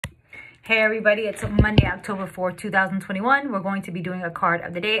Hey everybody, it's Monday, October 4th, 2021. We're going to be doing a card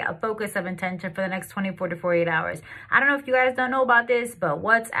of the day, a focus of intention for the next 24 to 48 hours. I don't know if you guys don't know about this, but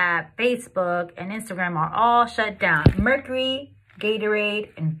WhatsApp, Facebook, and Instagram are all shut down. Mercury, Gatorade,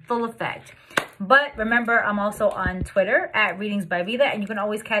 in full effect. But remember, I'm also on Twitter at Readings by Vida, and you can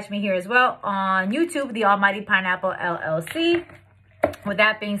always catch me here as well on YouTube, The Almighty Pineapple LLC. With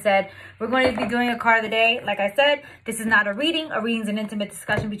that being said, we're going to be doing a card of the day. Like I said, this is not a reading. A reading is an intimate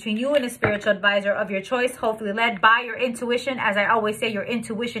discussion between you and a spiritual advisor of your choice, hopefully led by your intuition. As I always say, your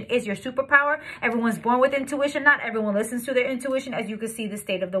intuition is your superpower. Everyone's born with intuition. Not everyone listens to their intuition, as you can see the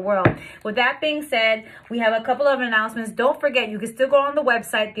state of the world. With that being said, we have a couple of announcements. Don't forget, you can still go on the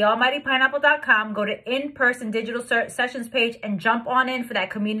website, thealmightypineapple.com, go to in-person digital sessions page, and jump on in for that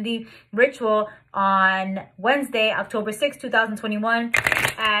community ritual on Wednesday, October 6, 2021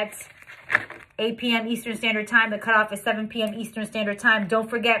 at 8 p.m. Eastern Standard Time. The cutoff is 7 p.m. Eastern Standard Time. Don't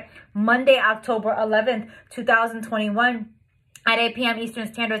forget, Monday, October 11th, 2021 at 8 p.m.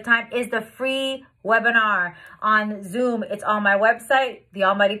 Eastern Standard Time is the free webinar on Zoom. It's on my website,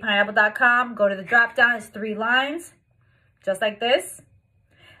 thealmightypineapple.com. Go to the drop down. It's 3 lines, just like this.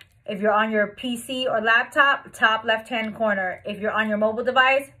 If you're on your PC or laptop, top left-hand corner. If you're on your mobile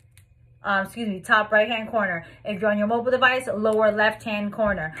device, top right-hand corner. If you're on your mobile device, lower left-hand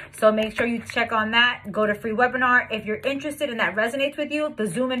corner. So make sure you check on that. Go to free webinar. If you're interested and that resonates with you, the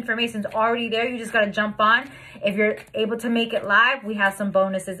Zoom information is already there. You just got to jump on. If you're able to make it live, we have some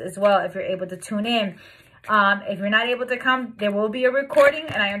bonuses as well if you're able to tune in. If you're not able to come, there will be a recording,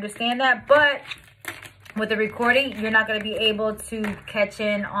 and I understand that, but with the recording, you're not going to be able to catch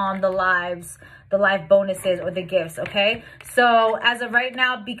in on the live bonuses or the gifts, okay? So as of right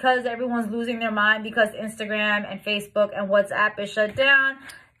now, because everyone's losing their mind, because Instagram and Facebook and WhatsApp is shut down,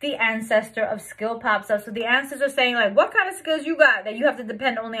 the ancestor of skill pops up. So the ancestors are saying, like, what kind of skills you got that you have to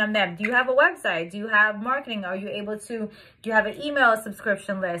depend only on them? Do you have a website? Do you have marketing? Are you able to, do you have an email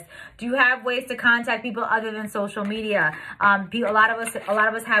subscription list? Do you have ways to contact people other than social media? A lot of us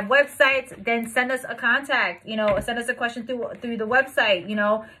have websites. Then send us a contact, send us a question through the website,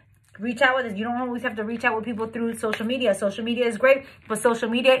 reach out with us. You don't always have to reach out with people through social media. Social media is great, but social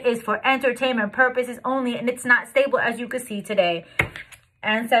media is for entertainment purposes only, and it's not stable, as you can see today.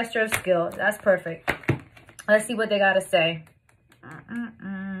 Ancestor of skill. That's perfect. Let's see what they got to say.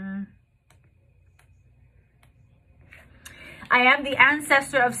 I am the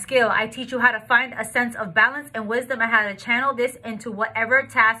ancestor of skill. I teach you how to find a sense of balance and wisdom and how to channel this into whatever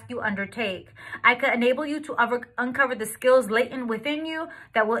task you undertake. I can enable you to uncover the skills latent within you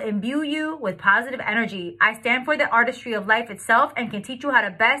that will imbue you with positive energy. I stand for the artistry of life itself and can teach you how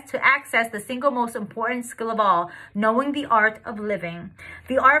to best to access the single most important skill of all, knowing the art of living.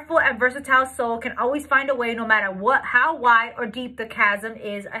 The artful and versatile soul can always find a way no matter how wide or deep the chasm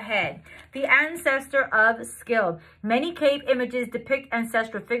is ahead. The ancestor of skill. Many cave images depict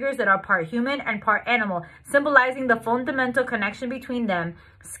ancestral figures that are part human and part animal, symbolizing the fundamental connection between them.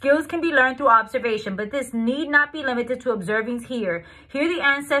 Skills can be learned through observation, but this need not be limited to observing here. Here, the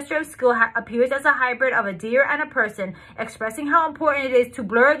ancestor of skill appears as a hybrid of a deer and a person, expressing how important it is to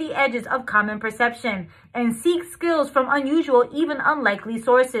blur the edges of common perception and seek skills from unusual, even unlikely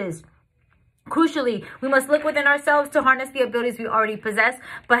sources. Crucially, we must look within ourselves to harness the abilities we already possess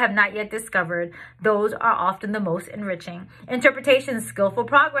but have not yet discovered. Those are often the most enriching. Interpretation, skillful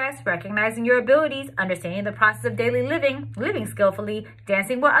progress, recognizing your abilities, understanding the process of daily living, living skillfully,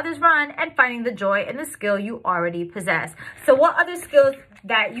 dancing where others run, and finding the joy in the skill you already possess. So what other skills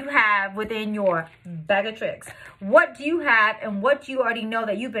that you have within your bag of tricks? What do you have and what do you already know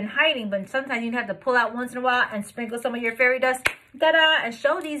that you've been hiding, but sometimes you have to pull out once in a while and sprinkle some of your fairy dust, and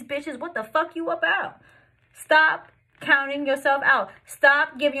show these bitches what the fuck you about. Stop counting yourself out.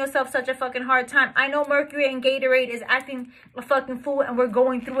 Stop giving yourself such a fucking hard time. I know Mercury and Gatorade is acting a fucking fool and we're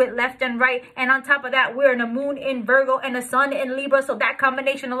going through it left and right. And on top of that, we're in the moon in Virgo and the sun in Libra. So that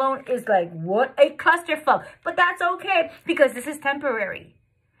combination alone is like, what a clusterfuck. But that's okay because this is temporary.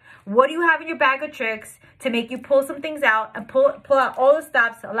 What do you have in your bag of tricks to make you pull some things out and pull out all the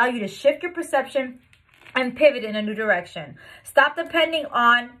stops to allow you to shift your perception and pivot in a new direction? Stop depending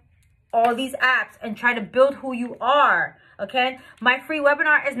on all these apps and try to build who you are, okay? My free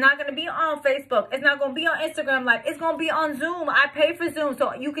webinar is not going to be on Facebook. It's not going to be on Instagram Live. It's going to be on Zoom. I pay for Zoom,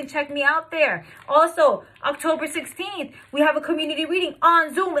 so you can check me out there. Also, October 16th, we have a community reading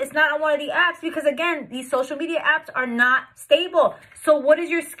on Zoom. It's not on one of the apps because, again, these social media apps are not stable. So what is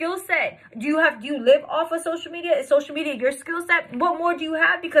your skill set? Do you live off of social media? Is social media your skill set? What more do you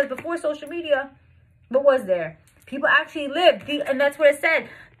have? Because before social media, what was there? People actually lived, and that's what it said.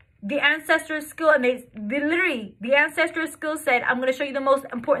 the ancestral skill, and the ancestral skill said, I'm going to show you the most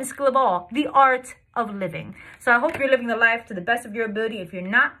important skill of all, the art of living. So I hope you're living the life to the best of your ability. If you're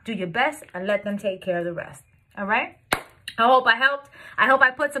not, do your best and let them take care of the rest. All right? I hope I helped. I hope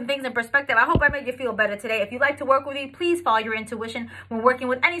I put some things in perspective. I hope I made you feel better today. If you'd like to work with me, please follow your intuition when working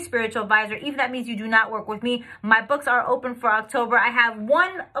with any spiritual advisor. Even if that means you do not work with me. My books are open for October. I have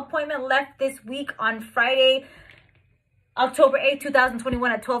one appointment left this week on Friday, October 8th,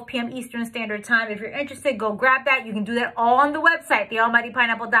 2021 at 12 p.m. Eastern Standard Time. If you're interested, go grab that. You can do that all on the website,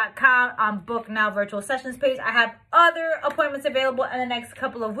 thealmightypineapple.com, on Book Now Virtual Sessions page. I have other appointments available in the next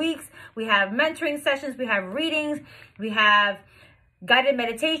couple of weeks. We have mentoring sessions. We have readings. We have guided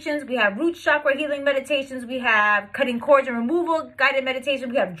meditations. We have root chakra healing meditations. We have cutting cords and removal guided meditation.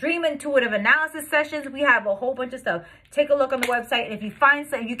 We have dream intuitive analysis sessions. We have a whole bunch of stuff. Take a look on the website. And if you find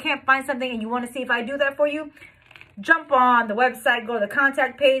something, you can't find something and you want to see if I do that for you, jump on the website, go to the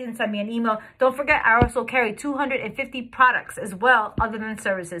contact page and send me an email. Don't forget, I also carry 250 products as well, other than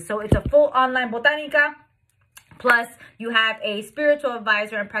services. So it's a full online botanica. Plus, you have a spiritual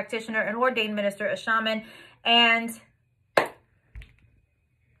advisor and practitioner, an ordained minister, a shaman, and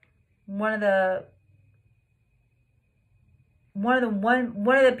one of the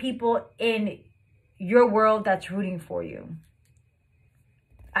people in your world that's rooting for you.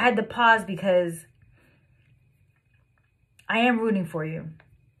 I had to pause because I am rooting for you.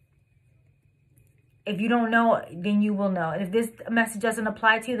 If you don't know, then you will know. And if this message doesn't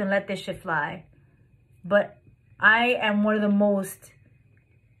apply to you, then let this shit fly. But I am one of the most,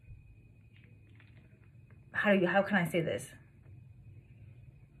 how can I say this?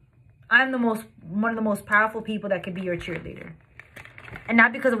 I'm one of the most powerful people that could be your cheerleader. And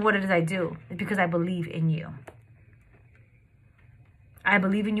not because of what it is I do. It's because I believe in you. I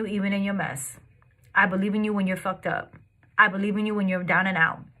believe in you even in your mess. I believe in you when you're fucked up. I believe in you when you're down and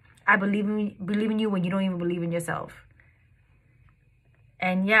out. I believe in you when you don't even believe in yourself.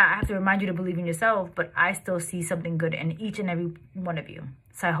 And yeah, I have to remind you to believe in yourself, but I still see something good in each and every one of you.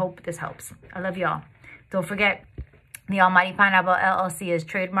 So I hope this helps. I love y'all. Don't forget, the Almighty Pineapple LLC is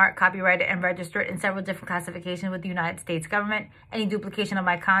trademarked, copyrighted, and registered in several different classifications with the United States government. Any duplication of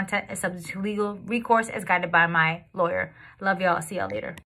my content is subject to legal recourse as guided by my lawyer. Love y'all. See y'all later.